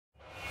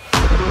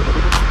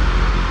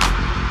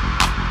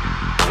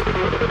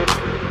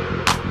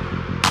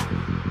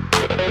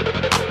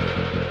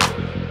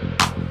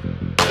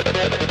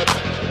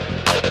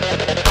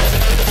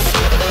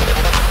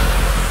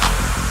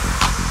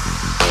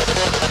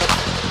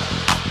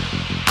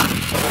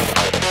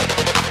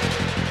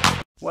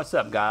What's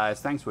up,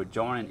 guys? Thanks for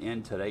joining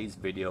in today's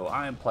video.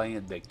 I am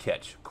playing the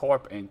Catch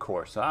Carp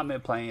Coarse. So I've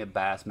been playing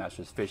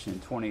Bassmaster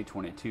Fishing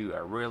 2022. I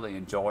really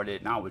enjoyed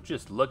it, and I was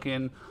just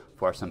looking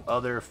for some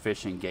other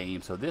fishing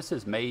games. So this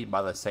is made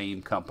by the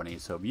same company.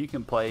 So if you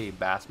can play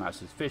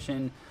Bassmaster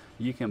Fishing,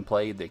 you can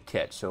play the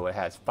Catch. So it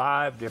has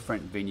 5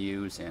 different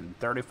venues and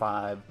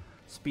 35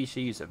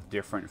 species of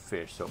different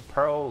fish. So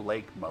Pearl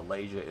Lake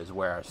Malaysia is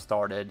where I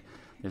started.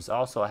 There's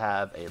also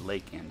have a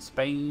lake in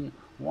Spain,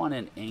 one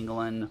in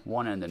England,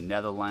 one in the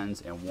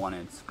Netherlands, and one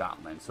in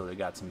Scotland. So they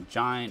got some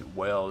giant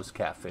whales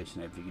catfish.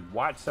 And if you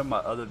watch some of my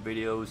other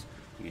videos,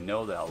 you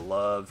know that I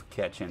love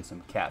catching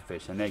some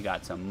catfish. And they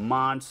got some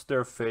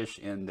monster fish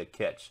in the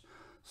Catch.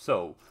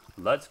 So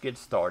let's get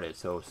started.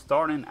 So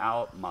starting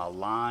out, my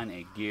line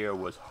and gear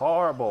was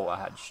horrible. I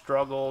had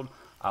struggled.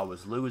 I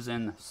was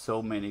losing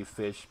so many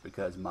fish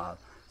because my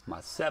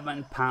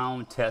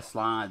 7-pound test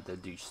line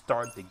that you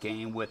start the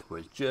game with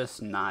was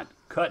just not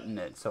cutting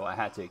it. So I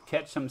had to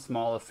catch some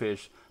smaller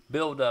fish,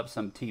 build up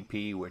some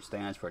TP, which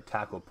stands for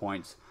tackle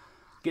points,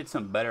 get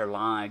some better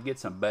line, get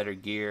some better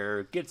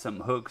gear, get some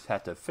hooks.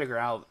 Had to figure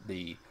out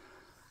the,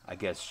 I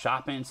guess,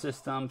 shopping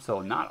system.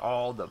 So not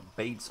all the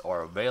baits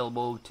are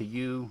available to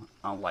you.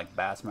 Unlike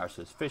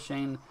Bassmaster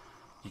Fishing,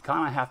 you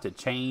kind of have to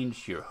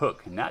change your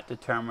hook, and that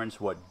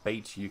determines what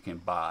baits you can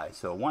buy.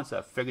 So once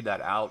I figured that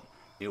out,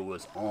 it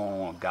was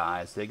on,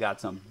 guys. They got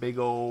some big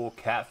old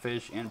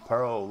catfish in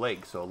Pearl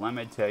Lake. So let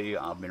me tell you,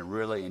 I've been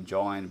really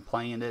enjoying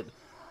playing it.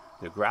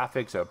 The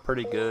graphics are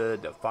pretty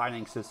good. The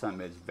fighting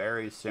system is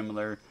very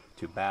similar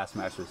to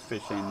Bassmaster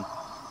Fishing.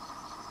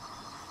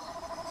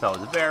 So I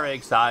was very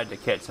excited to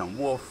catch some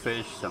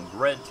wolffish, some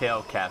red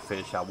tail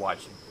catfish. I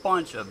watched a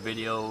bunch of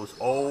videos.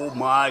 Oh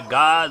my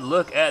God,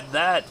 look at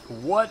that.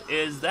 What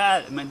is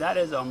that? I mean, that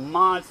is a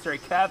monster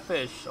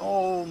catfish.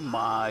 Oh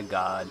my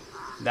God.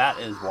 That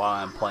is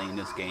why I'm playing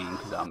this game,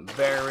 because I'm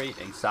very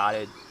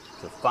excited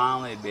to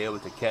finally be able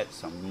to catch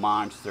some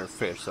monster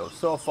fish.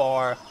 So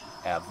far,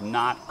 I have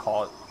not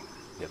caught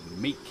the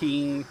Meat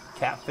King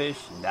catfish.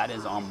 That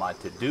is on my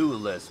to-do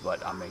list,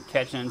 but I've been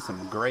catching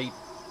some great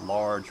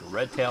large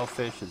red tail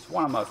fish. It's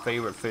one of my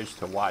favorite fish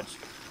to watch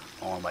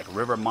on like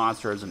River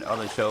Monsters and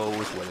other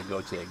shows where they go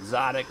to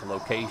exotic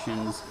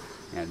locations.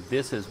 And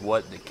this is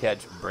what the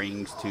Catch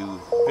brings to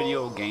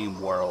video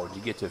game world.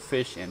 You get to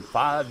fish in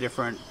 5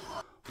 different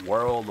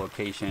world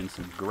locations,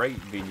 some great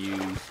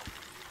venues.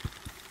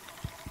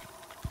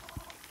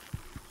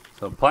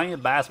 So playing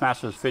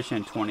Bassmaster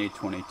Fishing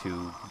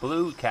 2022,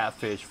 blue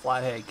catfish,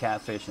 flathead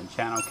catfish, and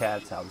channel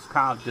cats. I was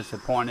kind of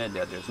disappointed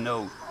that there's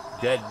no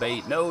dead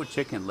bait, no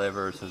chicken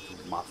livers. This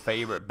is my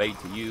favorite bait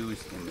to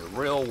use in the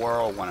real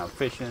world when I'm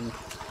fishing,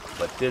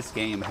 but this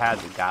game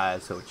has it,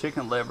 guys. So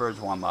chicken livers,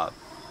 one of my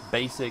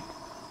basic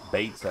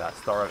baits that I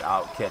started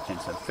out catching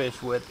some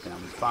fish with, and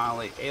I'm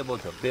finally able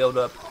to build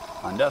up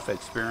enough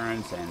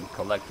experience and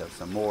collect up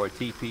some more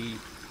TP.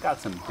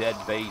 Got some dead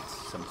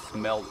baits, some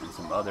smelt, and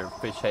some other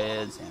fish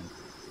heads. And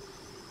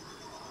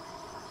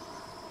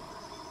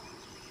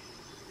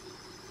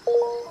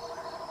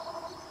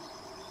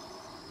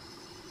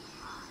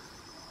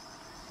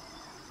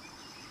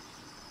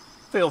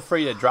feel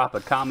free to drop a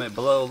comment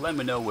below. Let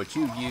me know what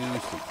you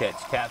use to catch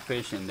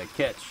catfish in the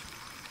Catch.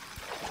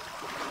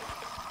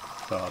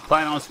 So I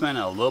plan on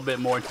spending a little bit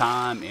more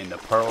time in the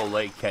Pearl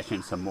Lake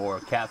catching some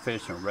more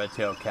catfish and red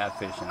tail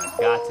catfish, and I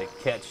got to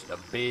catch the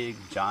big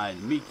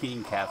giant Meat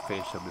King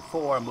catfish. So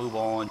before I move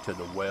on to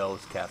the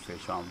whales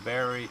catfish, I'm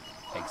very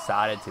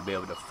excited to be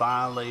able to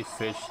finally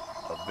fish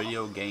a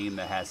video game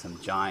that has some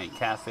giant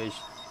catfish,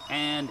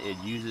 and it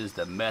uses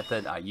the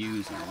method I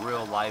use in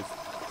real life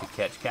to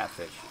catch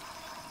catfish.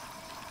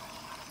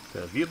 So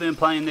if you've been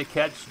playing the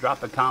Catch,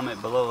 drop a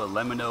comment below and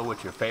let me know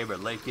what your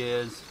favorite lake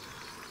is.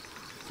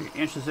 If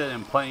you're interested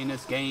in playing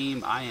this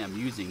game, I am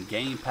using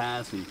Game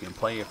Pass, so you can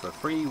play it for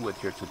free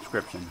with your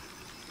subscription.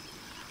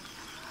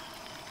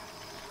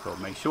 So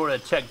make sure to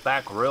check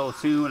back real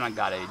soon. I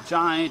got a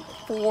giant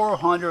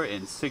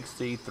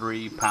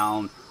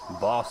 463-pound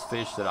boss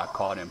fish that I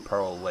caught in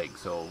Pearl Lake.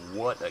 So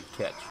what a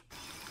catch.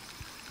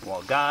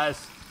 Well,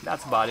 guys,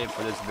 that's about it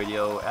for this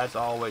video. As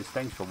always,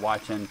 thanks for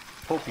watching.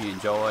 Hope you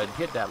enjoyed.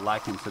 Hit that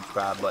like and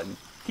subscribe button.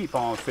 Keep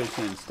on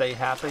fishing and stay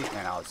happy,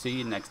 and I'll see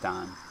you next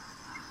time.